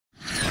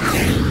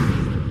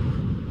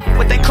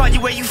call you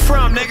where you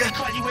from, nigga?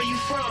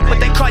 What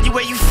they call you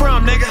where you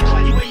from, nigga?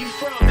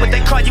 What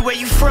they call you where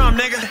you from,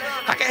 nigga?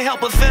 I can't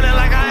help but feeling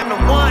like I am the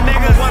one,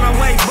 nigga.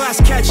 One-way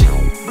bus catching,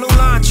 blue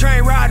line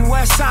train riding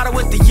west side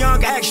with the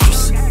young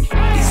extras.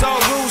 These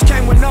old rules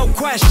came with no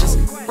questions.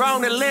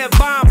 Wrong to live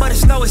by, but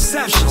it's no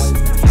exceptions.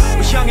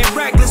 Was young and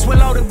reckless with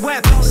loaded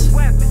weapons.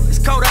 It's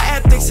code of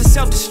ethics and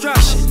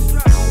self-destruction.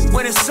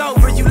 When it's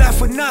over, you left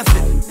with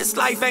nothing. This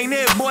life ain't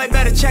it, boy,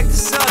 better check the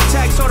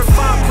subtext or the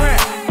fine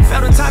print.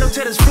 Felt entitled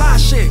to this fly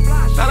shit.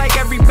 Felt like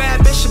every bad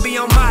bitch should be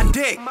on my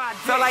dick.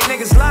 Felt like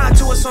niggas lied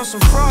to us on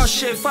some fraud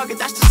shit. Fuck it,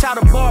 that's just how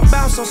the ball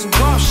bounce on some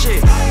golf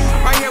shit.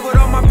 Right here with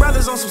all my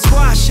brothers on some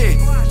squad shit.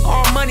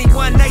 All money,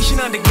 one nation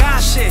under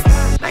God shit.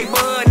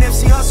 Neighborhood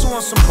NIPSEY HUSSLE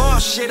on some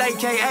boss shit.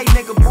 AKA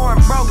nigga born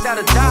broke,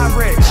 that'll die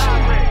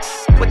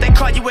rich. What they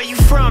call you where you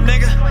from,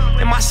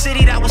 nigga? In my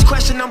city, that was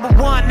question number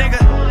one,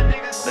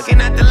 nigga. Looking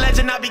at the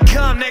legend I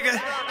become,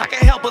 nigga. I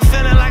can't help but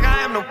feeling like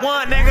I am the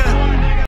one, nigga.